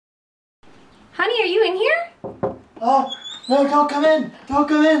Honey, are you in here? Oh, no, don't come in. Don't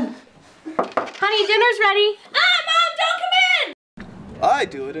come in. Honey, dinner's ready. Mom, don't come in! I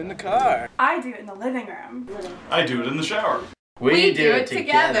do it in the car. I do it in the living room. I do it in the shower. We do it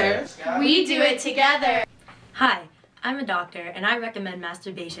together. We do it together. Hi, I'm a doctor and I recommend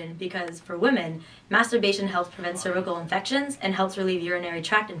masturbation because for women, masturbation helps prevent cervical infections and helps relieve urinary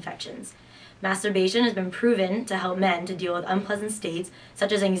tract infections. Masturbation has been proven to help men to deal with unpleasant states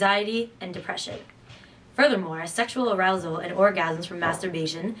such as anxiety and depression. Furthermore, sexual arousal and orgasms from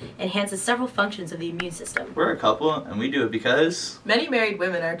masturbation enhances several functions of the immune system. We're a couple and we do it because many married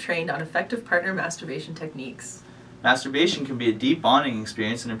women are trained on effective partner masturbation techniques. Masturbation can be a deep bonding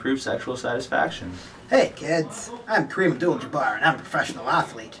experience and improve sexual satisfaction. Hey kids, I'm Kareem Abdul-Jabbar and I'm a professional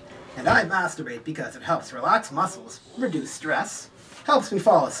athlete. And I masturbate because it helps relax muscles, reduce stress, helps me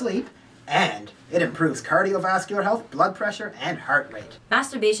fall asleep, and it improves cardiovascular health, blood pressure, and heart rate.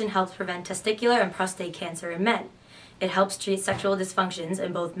 Masturbation helps prevent testicular and prostate cancer in men. It helps treat sexual dysfunctions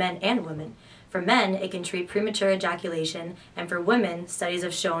in both men and women. For men, it can treat premature ejaculation, and for women, studies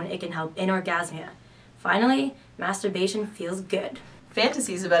have shown it can help anorgasmia. Finally, masturbation feels good.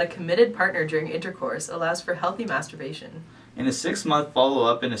 Fantasies about a committed partner during intercourse allows for healthy masturbation. In a 6-month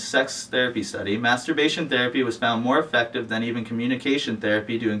follow-up in a sex therapy study, masturbation therapy was found more effective than even communication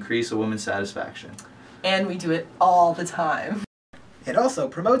therapy to increase a woman's satisfaction. And we do it all the time. It also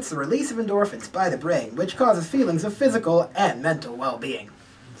promotes the release of endorphins by the brain, which causes feelings of physical and mental well-being.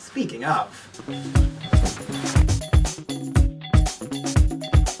 Speaking of...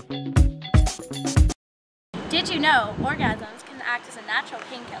 Did you know orgasms can act as a natural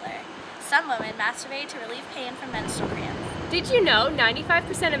painkiller? Some women masturbate to relieve pain from menstrual cramps. Did you know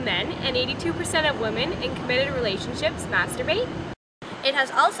 95% of men and 82% of women in committed relationships masturbate? It has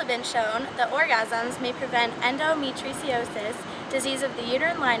also been shown that orgasms may prevent endometriosis, disease of the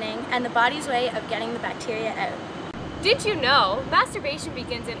uterine lining, and the body's way of getting the bacteria out. Did you know masturbation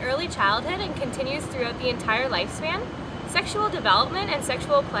begins in early childhood and continues throughout the entire lifespan? Sexual development and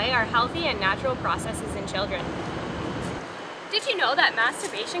sexual play are healthy and natural processes in children. Did you know that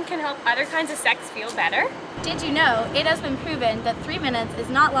masturbation can help other kinds of sex feel better? Did you know it has been proven that 3 minutes is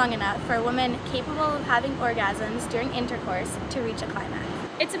not long enough for a woman capable of having orgasms during intercourse to reach a climax?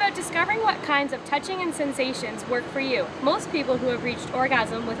 It's about discovering what kinds of touching and sensations work for you. Most people who have reached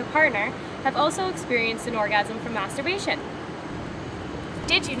orgasm with a partner have also experienced an orgasm from masturbation.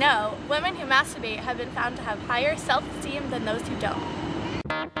 Did you know women who masturbate have been found to have higher self-esteem than those who don't?